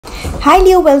Hi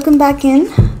Leo, welcome back in.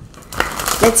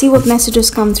 Let's see what messages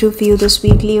come through for you this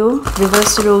week, Leo.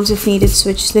 Reverse the roles if needed,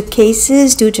 switch the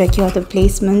cases, do check your other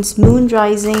placements. Moon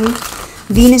rising,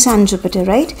 Venus and Jupiter,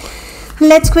 right?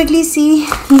 Let's quickly see,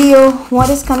 Leo,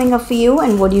 what is coming up for you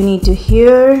and what you need to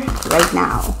hear right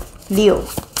now. Leo,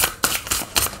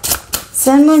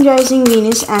 Sun, Moon, Rising,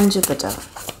 Venus and Jupiter.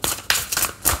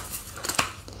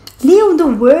 Leo, the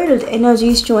world energy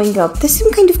is showing up. There's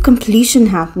some kind of completion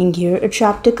happening here. A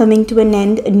chapter coming to an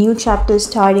end, a new chapter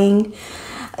starting.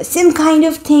 Some kind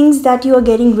of things that you are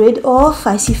getting rid of.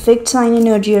 I see fixed sign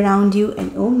energy around you.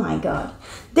 And oh my God,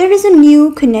 there is a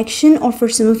new connection, or for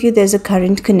some of you, there's a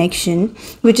current connection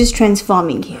which is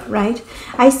transforming here, right?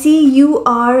 I see you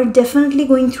are definitely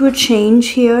going through a change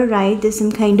here, right? There's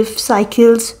some kind of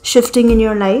cycles shifting in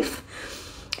your life.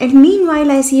 And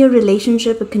meanwhile, I see a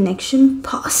relationship, a connection.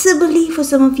 Possibly for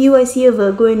some of you, I see a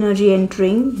Virgo energy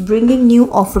entering, bringing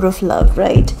new offer of love,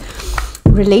 right?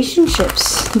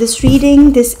 Relationships. This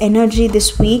reading, this energy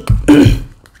this week.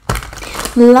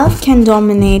 Love can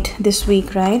dominate this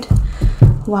week, right?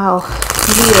 Wow.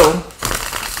 Leo.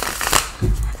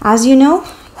 As you know,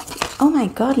 oh my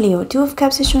God, Leo, Two of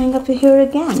Cups is showing up here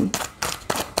again.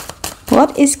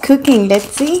 What is cooking? Let's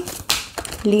see.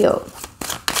 Leo.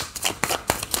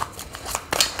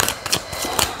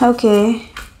 Okay,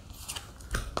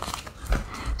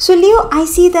 so Leo, I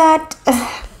see that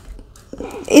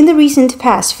in the recent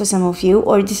past for some of you,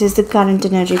 or this is the current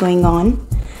energy going on,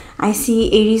 I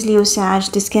see Aries, Leo, Sag.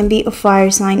 This can be a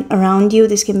fire sign around you.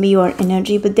 This can be your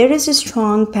energy, but there is a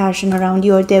strong passion around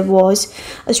you, or there was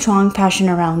a strong passion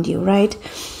around you, right?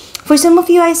 For some of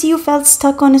you, I see you felt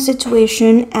stuck on a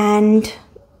situation, and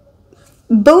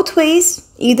both ways,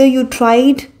 either you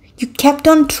kept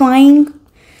on trying,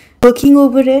 working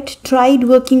over it,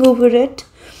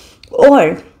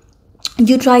 or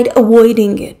you tried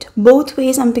avoiding it. Both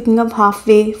ways, I'm picking up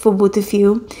halfway for both of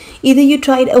you. Either you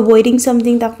tried avoiding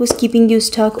something that was keeping you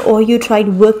stuck, or you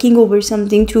tried working over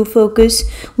something through focus,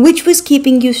 which was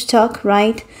keeping you stuck,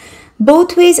 right?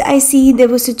 Both ways, I see there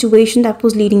was a situation that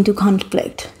was leading to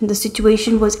conflict. The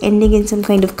situation was ending in some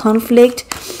kind of conflict.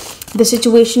 The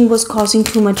situation was causing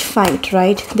too much fight,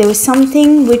 right? There was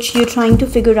something which you're trying to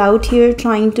figure out here,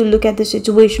 trying to look at the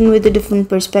situation with a different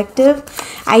perspective.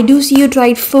 I do see you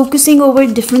tried focusing over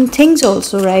different things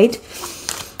also, right?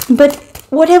 But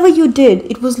whatever you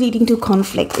did, it was leading to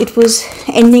conflict. It was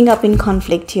ending up in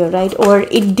conflict here, right? Or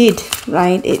it did,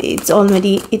 right? It's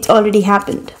already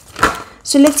happened.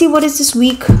 So let's see what is this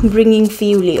week bringing for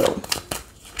you, Leo.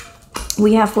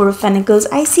 We have Four of Pentacles.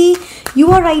 I see you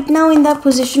are right now in that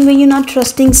position where you're not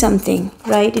trusting something,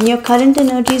 right? In your current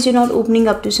energies, you're not opening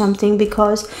up to something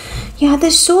because, yeah,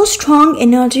 there's so strong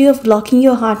energy of blocking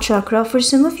your heart chakra. For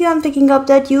some of you, I'm picking up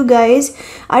that you guys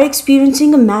are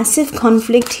experiencing a massive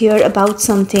conflict here about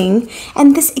something.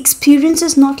 And this experience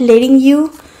is not letting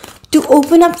you to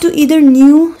open up to either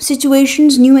new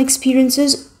situations, new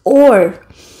experiences, or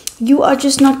you are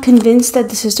just not convinced that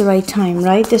this is the right time,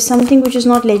 right? There's something which is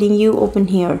not letting you open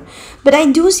here. But I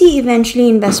do see eventually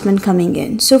investment coming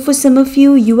in. So for some of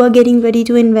you, you are getting ready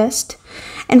to invest.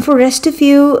 And for rest of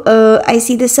you, I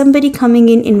see there's somebody coming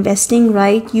in investing,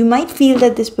 right? You might feel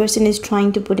that this person is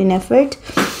trying to put in effort,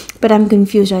 but I'm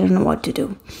confused. I don't know what to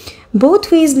do.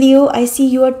 Both ways, Leo, I see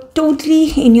you are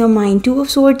totally in your mind. Two of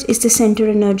Swords is the center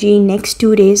energy, next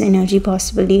 2 days energy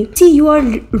possibly. See, you are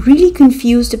really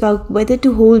confused about whether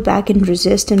to hold back and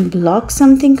resist and block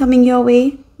something coming your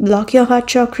way, block your heart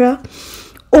chakra,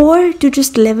 or to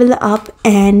just level up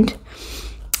and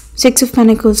Six of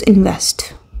Pentacles,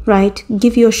 invest, right?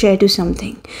 Give your share to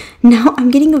something. Now,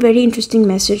 I'm getting a very interesting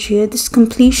message here. This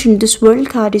completion, this world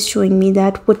card is showing me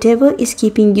that whatever is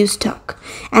keeping you stuck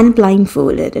and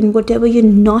blindfolded and whatever you're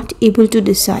not able to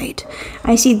decide,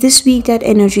 I see this week that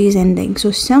energy is ending.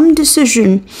 So some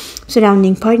decision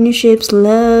surrounding partnerships,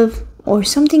 love, or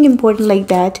something important like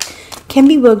that can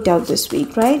be worked out this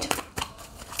week, right?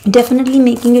 Definitely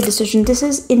making a decision. This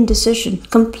is indecision,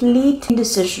 complete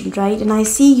indecision, right? And I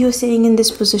see you sitting in this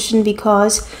position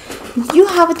because you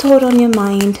have a thought on your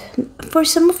mind. For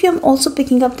some of you, I'm also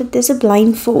picking up that there's a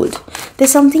blindfold.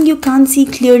 There's something you can't see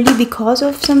clearly because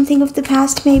of something of the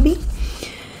past, maybe.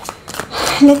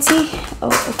 Let's see.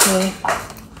 Oh, okay.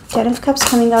 Ten of Cups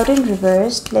coming out in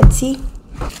reverse. Let's see.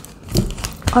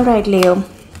 All right, Leo.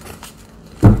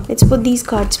 Let's put these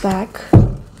cards back.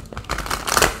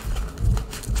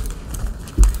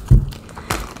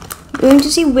 Going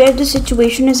to see where the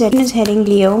situation is heading,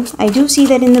 Leo. I do see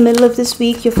that in the middle of this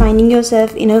week, you're finding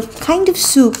yourself in a kind of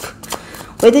soup,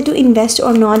 whether to invest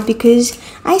or not, because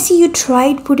I see you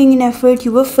tried putting in effort,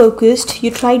 you were focused,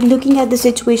 you tried looking at the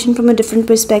situation from a different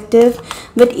perspective,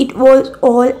 but it was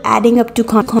all adding up to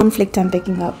conflict I'm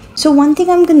picking up. So one thing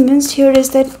I'm convinced here is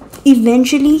that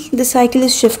eventually the cycle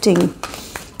is shifting.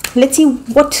 Let's see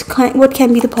what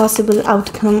can be the possible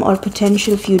outcome or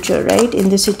potential future, right, in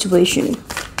this situation.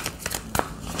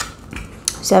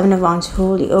 Seven of Wands,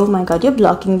 holy, oh my god, you're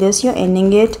blocking this, you're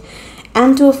ending it.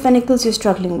 And Two of Pentacles, you're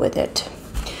struggling with it.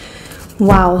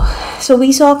 Wow. So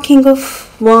we saw King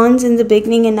of Wands in the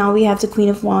beginning, and now we have the Queen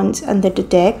of Wands under the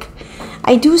deck.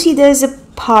 I do see there's a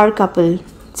power couple.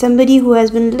 Somebody who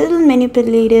has been a little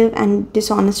manipulative and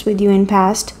dishonest with you in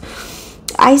past.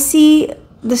 I see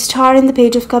the Star and the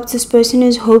Page of Cups. This person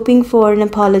is hoping for an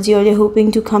apology, or they're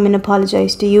hoping to come and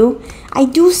apologize to you. I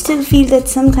do still feel that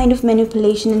some kind of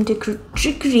manipulation and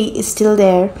trickery is still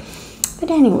there.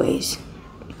 But anyways,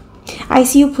 I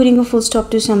see you putting a full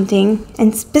stop to something,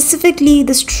 and specifically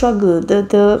the struggle,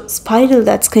 the spiral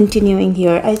that's continuing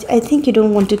here. I think you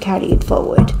don't want to carry it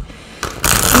forward.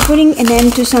 You're putting an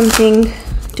end to something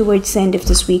towards the end of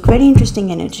this week. Very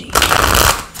interesting energy.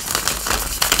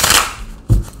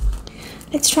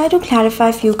 Let's try to clarify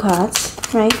a few cards,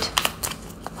 right?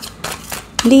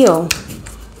 Leo.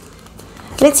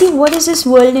 Let's see what is this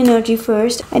world energy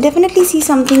first. I definitely see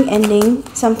something ending,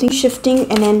 something shifting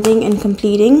and ending and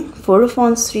completing. Four of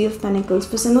Wands, Three of Pentacles.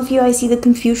 For some of you, I see the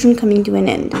confusion coming to an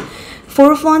end.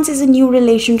 Four of Wands is a new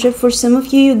relationship. For some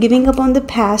of you, you're giving up on the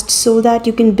past so that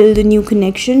you can build a new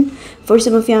connection. For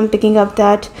some of you, I'm picking up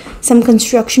that some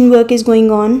construction work is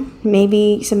going on.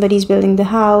 Maybe somebody's building the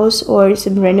house, or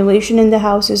some renovation in the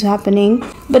house is happening.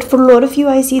 But for a lot of you,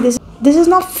 I see this is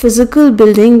not physical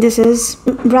building. This is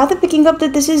rather picking up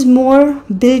that this is more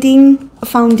building a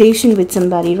foundation with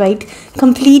somebody, right?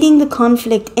 Completing the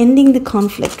conflict, ending the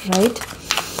conflict, right?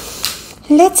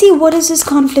 Let's see what is this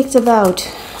conflict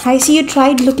about. I see you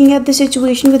tried looking at the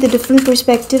situation with a different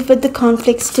perspective, but the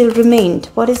conflict still remained.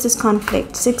 What is this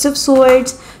conflict? Six of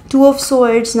Swords, Two of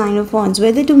Swords, Nine of Wands.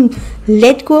 Whether to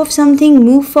let go of something,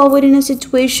 move forward in a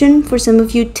situation. For some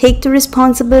of you, take the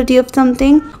responsibility of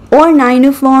something. Or Nine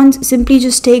of Wands, simply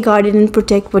just stay guarded and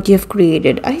protect what you have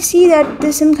created. I see that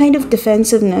there's some kind of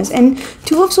defensiveness. And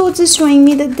Two of Swords is showing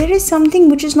me that there is something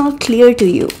which is not clear to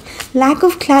you. Lack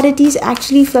of clarity is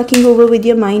actually fucking over with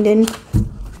your mind, and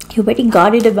you're very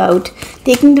guarded about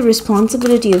taking the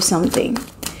responsibility of something.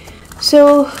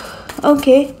 So,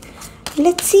 okay,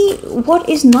 let's see what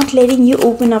is not letting you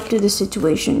open up to the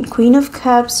situation. Queen of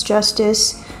Cups,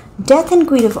 Justice, Death, and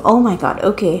Queen of... Oh my god,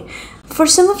 okay. For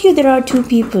some of you, there are two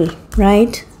people,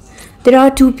 right? There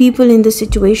are two people in the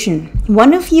situation.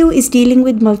 One of you is dealing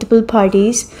with multiple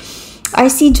parties. I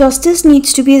see justice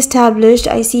needs to be established.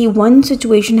 I see one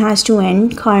situation has to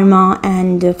end, karma,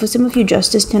 and for some of you,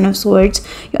 justice, Ten of Swords.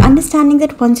 You're understanding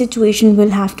that one situation will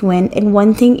have to end, and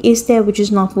one thing is there which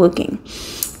is not working.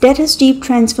 That is deep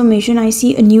transformation. I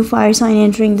see a new fire sign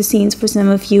entering the scenes for some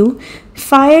of you.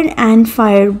 Fire and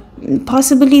fire.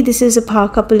 Possibly this is a power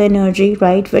couple energy,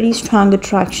 right? Very strong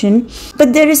attraction.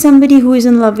 But there is somebody who is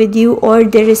in love with you, or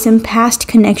there is some past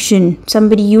connection.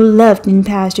 Somebody you loved in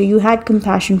past, or you had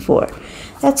compassion for.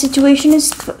 That situation is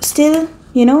still,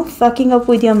 fucking up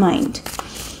with your mind.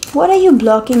 What are you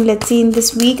blocking? Let's see, in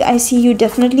this week, I see you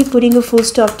definitely putting a full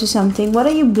stop to something. What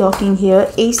are you blocking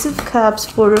here? Ace of Cups,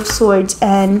 Four of Swords,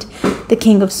 and the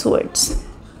King of Swords.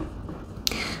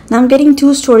 Now I'm getting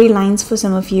two storylines for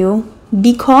some of you.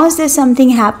 Because there's something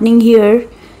happening here,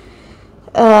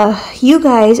 you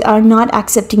guys are not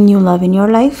accepting new love in your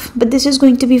life. But this is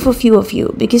going to be for few of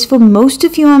you. Because for most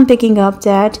of you, I'm picking up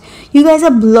that you guys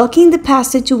are blocking the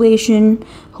past situation,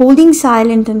 holding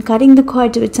silent and cutting the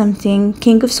cords with something.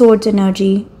 King of Swords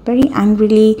energy, very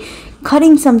angrily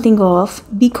cutting something off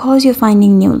because you're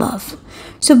finding new love.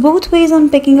 So both ways I'm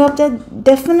picking up that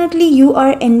definitely you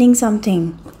are ending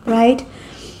something, right?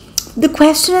 The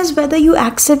question is whether you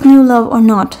accept new love or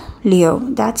not, Leo.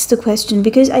 That's the question,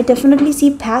 because I definitely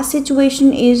see past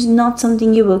situation is not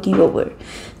something you're working over,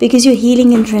 because you're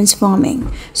healing and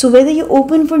transforming. So whether you're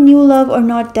open for new love or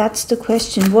not, that's the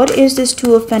question. What is this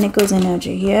Two of Pentacles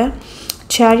energy here?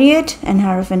 Chariot and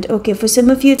Hierophant. Okay, for some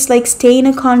of you, it's like stay in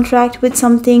a contract with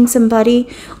something, somebody,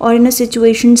 or in a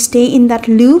situation, stay in that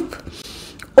loop,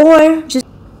 or just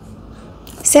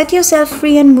set yourself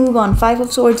free and move on. Five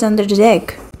of Swords under the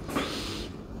deck.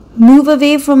 Move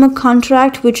away from a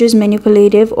contract which is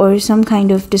manipulative, or some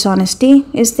kind of dishonesty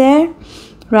is there,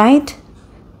 right?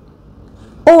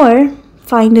 Or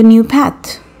find a new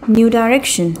path, new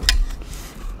direction.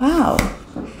 Wow.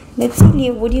 Let's see,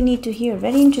 Leo, what do you need to hear?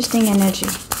 Very interesting energy.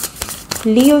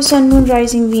 Leo, Sun, Moon,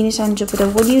 Rising, Venus, and Jupiter.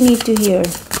 What do you need to hear?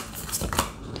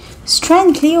 Strength.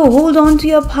 Strength, Leo, hold on to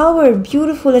your power.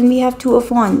 Beautiful. And we have Two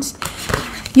of Wands.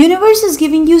 Universe is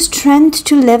giving you strength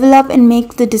to level up and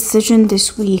make the decision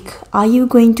this week. Are you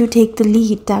going to take the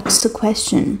lead? That's the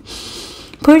question.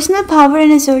 Personal power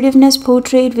and assertiveness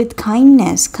portrayed with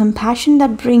kindness, compassion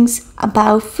that brings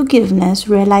about forgiveness,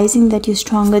 realizing that you're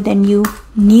stronger than you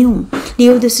knew.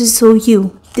 Leo, this is so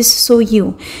you. This is so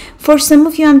you. For some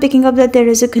of you, I'm picking up that there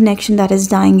is a connection that is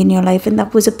dying in your life, and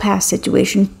that was a past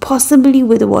situation, possibly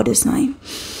with a water sign.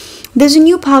 There's a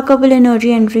new power couple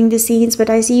energy entering the scenes, but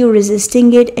I see you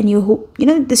resisting it, and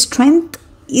the strength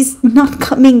is not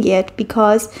coming yet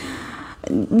because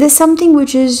there's something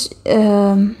which is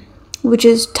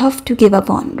tough to give up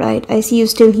on, right? I see you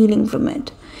still healing from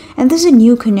it. And there's a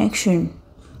new connection.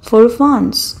 Four of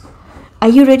Wands. Are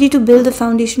you ready to build the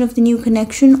foundation of the new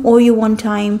connection, or you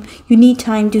need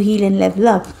time to heal and level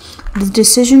up? The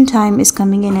decision time is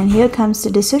coming in, and here comes the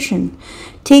decision.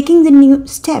 Taking the new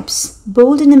steps,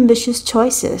 bold and ambitious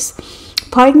choices.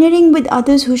 Partnering with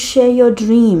others who share your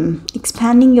dream,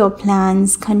 expanding your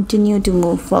plans, continue to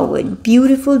move forward.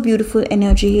 Beautiful, beautiful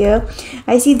energy here.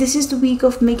 I see this is the week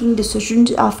of making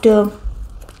decisions after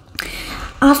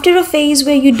a phase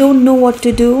where you don't know what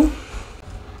to do.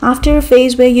 After a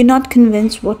phase where you're not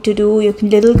convinced what to do, you're a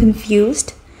little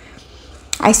confused.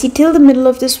 I see till the middle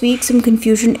of this week, some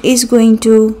confusion is going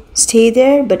to stay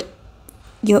there, but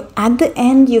at the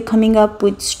end, you're coming up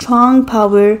with strong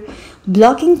power,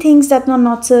 blocking things that are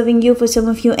not serving you. For some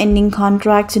of you, ending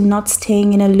contracts and not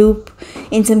staying in a loop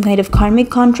in some kind of karmic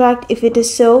contract, if it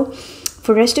is so.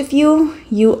 For rest of you,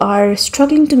 you are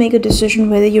struggling to make a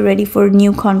decision whether you're ready for a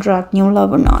new contract, new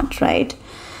love or not, right?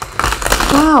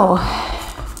 Wow.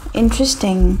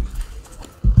 Interesting.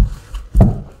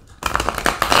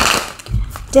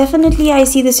 Definitely, I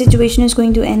see the situation is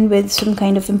going to end with some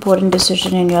kind of important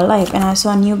decision in your life. And I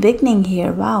saw a new beginning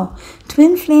here. Wow.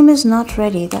 Twin flame is not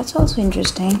ready. That's also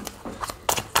interesting.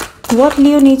 What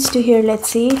Leo needs to hear, let's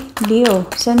see. Leo,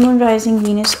 Sun, Moon, Rising,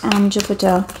 Venus and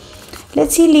Jupiter.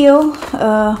 Let's see, Leo.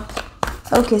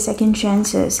 Okay, second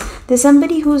chances. There's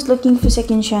somebody who's looking for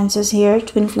second chances here.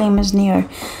 Twin flame is near.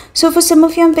 So for some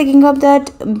of you, I'm picking up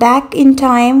that back in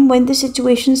time when the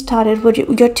situation started,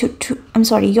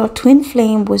 your twin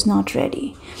flame was not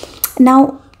ready.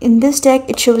 Now, in this deck,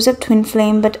 it shows up twin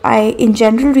flame, but in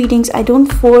general readings, I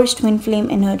don't force twin flame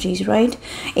energies, right?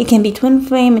 It can be twin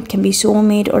flame, it can be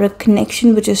soulmate, or a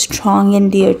connection which is strong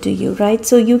and dear to you, right?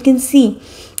 So you can see,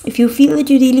 if you feel that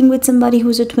you're dealing with somebody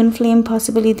who's a twin flame,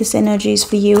 possibly this energy is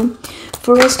for you.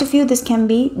 For rest of you, this can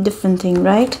be different thing,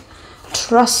 right?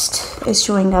 Trust is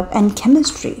showing up, and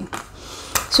chemistry.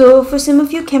 So for some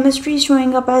of you, chemistry is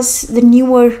showing up as the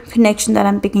newer connection that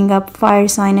I'm picking up. Fire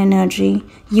sign energy,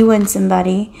 you and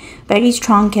somebody, very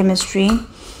strong chemistry.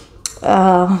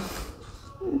 For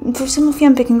some of you,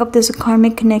 I'm picking up there's a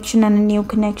karmic connection and a new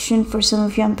connection. For some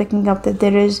of you, I'm picking up that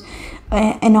there is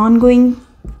an ongoing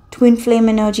twin flame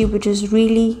energy which is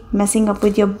really messing up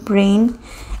with your brain,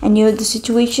 and the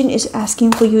situation is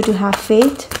asking for you to have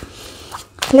faith.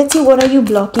 Let's see, what are you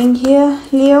blocking here,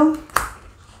 Leo?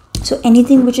 So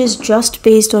anything which is just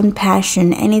based on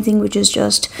passion, anything which is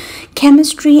just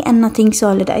chemistry and nothing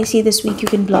solid, I see this week you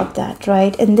can block that,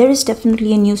 right? And there is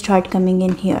definitely a new start coming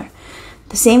in here.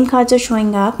 The same cards are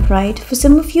showing up, right? For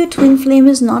some of you, twin flame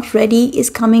is not ready, is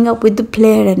coming up with the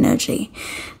player energy.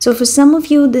 So for some of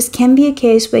you, this can be a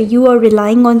case where you are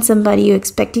relying on somebody, you're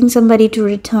expecting somebody to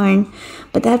return,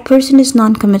 but that person is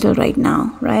non-committal right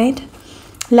now, right?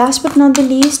 Last but not the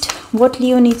least, what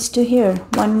Leo needs to hear.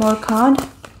 One more card.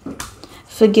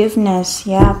 Forgiveness.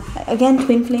 Yeah. Again,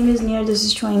 twin flame is near. This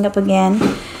is showing up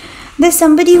again. There's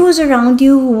somebody who's around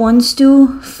you who wants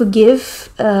to forgive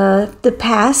the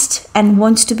past and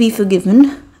wants to be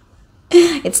forgiven.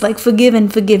 It's like forgive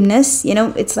and forgiveness.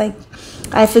 It's like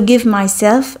I forgive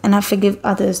myself and I forgive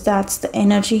others. That's the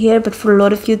energy here. But for a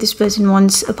lot of you, this person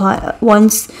wants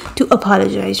to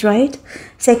apologize, right?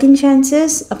 Second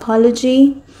chances,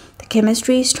 apology. The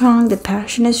chemistry is strong. The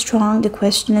passion is strong. The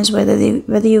question is whether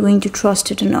you're going to trust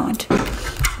it or not.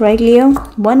 Right, Leo?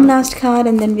 One last card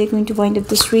and then we're going to wind up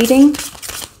this reading.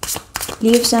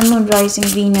 Leo, Sun, Moon, Rising,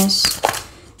 Venus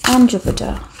and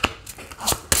Jupiter.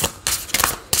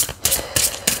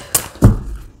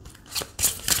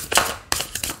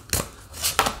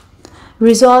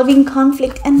 Resolving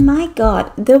conflict. And my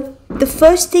God, the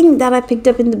first thing that I picked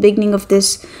up in the beginning of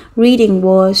this reading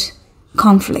was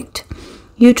conflict.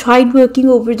 You tried working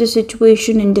over the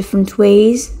situation in different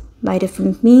ways, by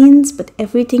different means, but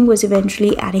everything was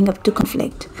eventually adding up to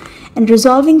conflict. And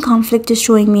resolving conflict is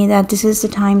showing me that this is the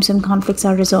time some conflicts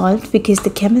are resolved, because the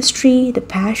chemistry, the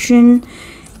passion,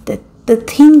 the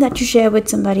thing that you share with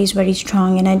somebody is very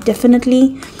strong, and I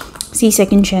definitely see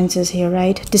second chances here,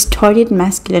 right? Distorted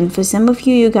masculine. For some of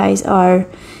you, you guys are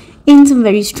in some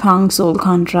very strong soul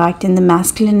contract and the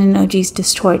masculine energy is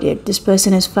distorted. This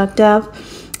person is fucked up.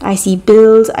 I see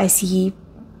bills, I see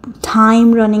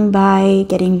time running by,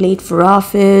 getting late for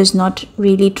office, not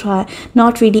really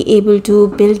able to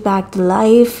build back the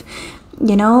life,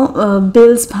 you know,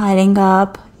 bills piling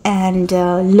up, and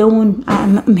loan.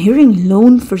 I'm hearing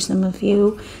loan for some of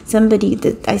you. Somebody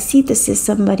that I see, this is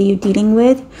somebody you're dealing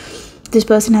with. This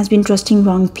person has been trusting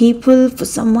wrong people. For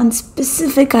someone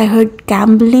specific, I heard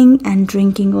gambling and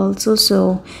drinking also,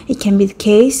 so it can be the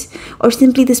case. Or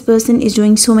simply this person is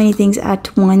doing so many things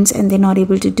at once and they're not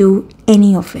able to do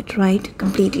any of it, right?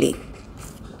 Completely.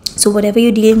 So whatever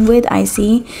you're dealing with, I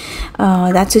see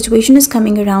that situation is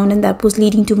coming around, and that was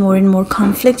leading to more and more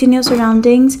conflict in your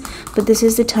surroundings. But this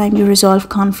is the time you resolve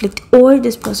conflict, or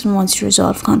this person wants to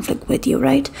resolve conflict with you,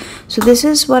 right? So this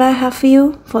is what I have for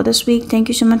you for this week. Thank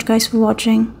you so much, guys, for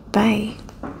watching. Bye.